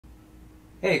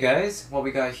Hey guys, what we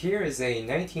got here is a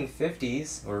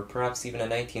 1950s, or perhaps even a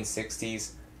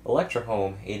 1960s,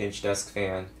 Electrohome 8-inch desk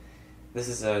fan. This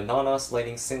is a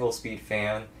non-oscillating single-speed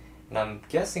fan, and I'm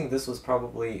guessing this was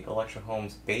probably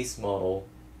Electrohome's base model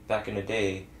back in the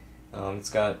day.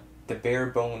 It's got the bare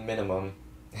bone minimum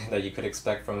that you could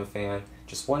expect from a fan.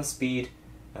 Just one speed,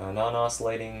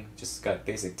 non-oscillating, just got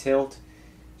basic tilt,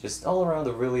 just all around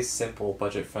a really simple,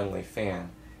 budget-friendly fan.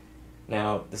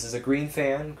 Now, this is a green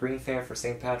fan for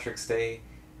St. Patrick's Day.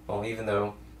 Well, even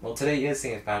though, well, today is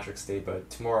St. Patrick's Day, but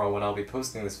tomorrow when I'll be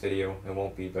posting this video, it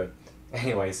won't be, but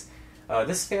anyways.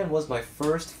 This fan was my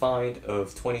first find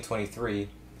of 2023.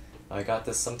 I got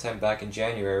this sometime back in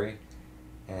January,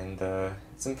 and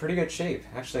it's in pretty good shape.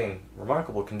 Actually, in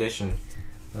remarkable condition.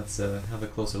 Let's have a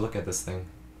closer look at this thing.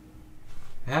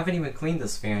 I haven't even cleaned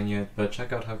this fan yet, but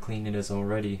check out how clean it is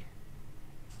already.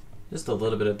 Just a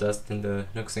little bit of dust in the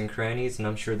nooks and crannies, and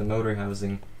I'm sure the motor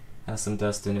housing has some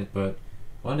dust in it, but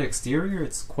on the exterior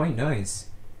it's quite nice.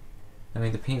 I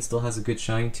mean, the paint still has a good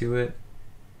shine to it.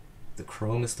 The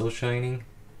chrome is still shining.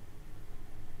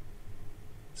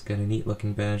 It's got a neat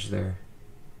looking badge there.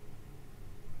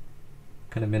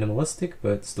 Kind of minimalistic,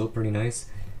 but still pretty nice.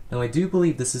 Now I do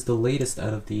believe this is the latest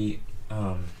out of the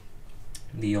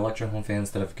Electrohome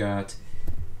fans that I've got.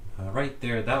 Right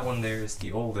there, that one there is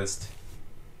the oldest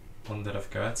one that I've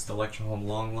got. It's the Electrohome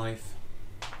Long Life,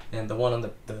 and the one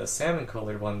on the salmon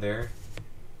colored one there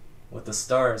with the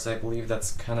stars, I believe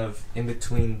that's kind of in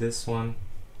between this one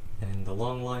and the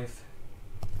Long Life,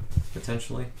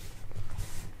 potentially.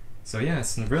 So yeah,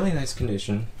 it's in really nice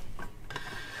condition.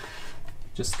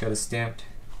 Just got a stamped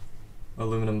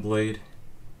aluminum blade.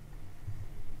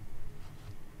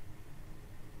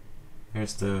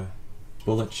 There's the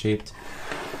bullet shaped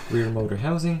rear motor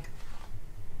housing.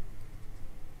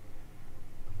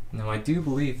 Now I do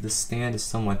believe the stand is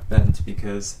somewhat bent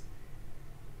because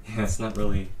it's not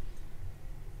really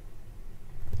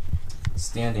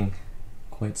standing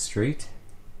quite straight.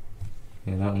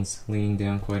 Yeah, that one's leaning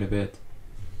down quite a bit,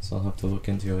 so I'll have to look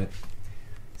into it.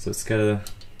 So it's got a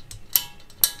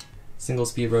single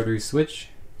speed rotary switch,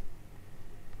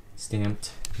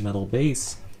 stamped metal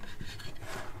base,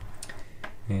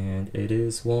 and it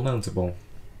is wall mountable.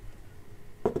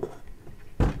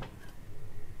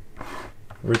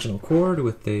 Original cord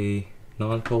with a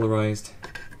non-polarized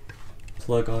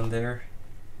plug on there.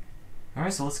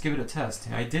 Alright, so let's give it a test.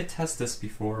 I did test this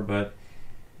before, but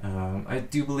I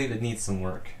do believe it needs some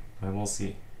work, but we'll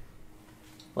see.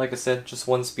 Like I said, just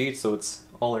one speed, so it's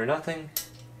all or nothing.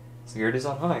 So here it is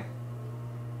on high.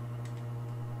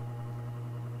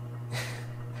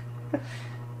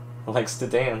 Likes to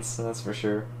dance, that's for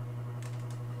sure.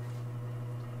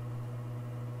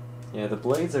 Yeah, the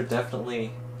blades are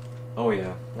definitely... Oh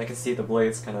yeah, I can see the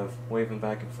blades kind of waving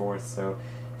back and forth, so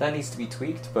that needs to be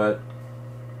tweaked, but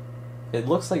it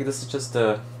looks like this is just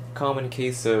a common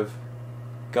case of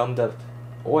gummed up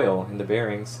oil in the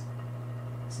bearings.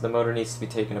 So the motor needs to be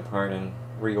taken apart and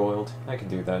re-oiled. I can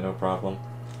do that, no problem.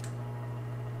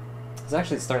 It's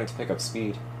actually starting to pick up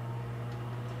speed.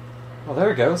 Oh,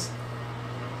 there it goes.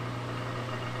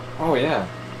 Oh yeah.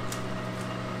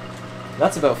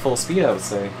 That's about full speed, I would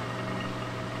say.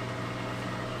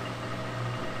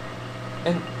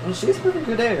 And she's moving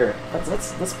good air.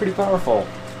 That's pretty powerful.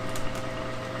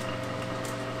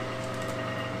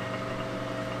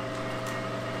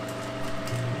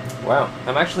 Wow,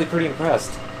 I'm actually pretty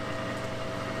impressed.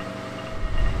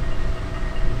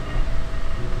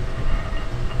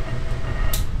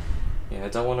 Yeah, I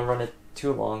don't want to run it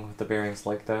too long with the bearings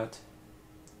like that.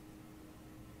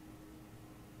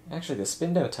 Actually, the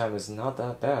spin down time is not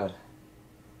that bad.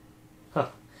 Huh.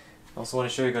 I also want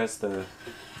to show you guys the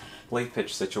blade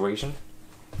pitch situation.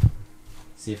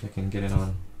 See if I can get it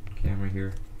on camera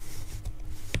here.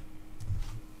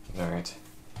 Alright.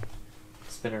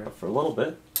 Spin her up for a little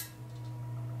bit.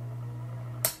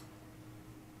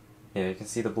 Yeah, you can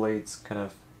see the blades kind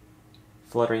of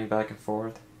fluttering back and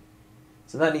forth.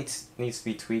 So that needs to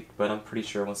be tweaked, but I'm pretty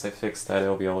sure once I fix that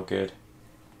it'll be all good.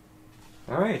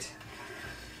 Alright.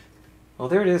 Well,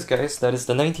 there it is, guys. That is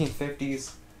the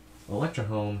 1950s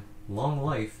Electrohome Long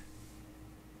Life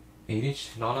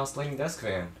 8-inch non-oscillating desk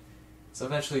fan. So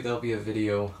eventually there'll be a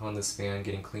video on this fan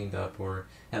getting cleaned up, or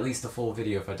at least a full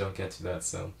video if I don't get to that,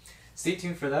 so stay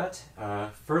tuned for that.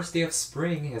 First day of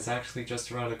spring is actually just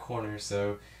around the corner,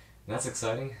 so that's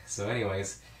exciting. So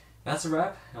anyways, that's a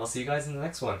wrap. I'll see you guys in the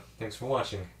next one. Thanks for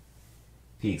watching.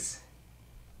 Peace.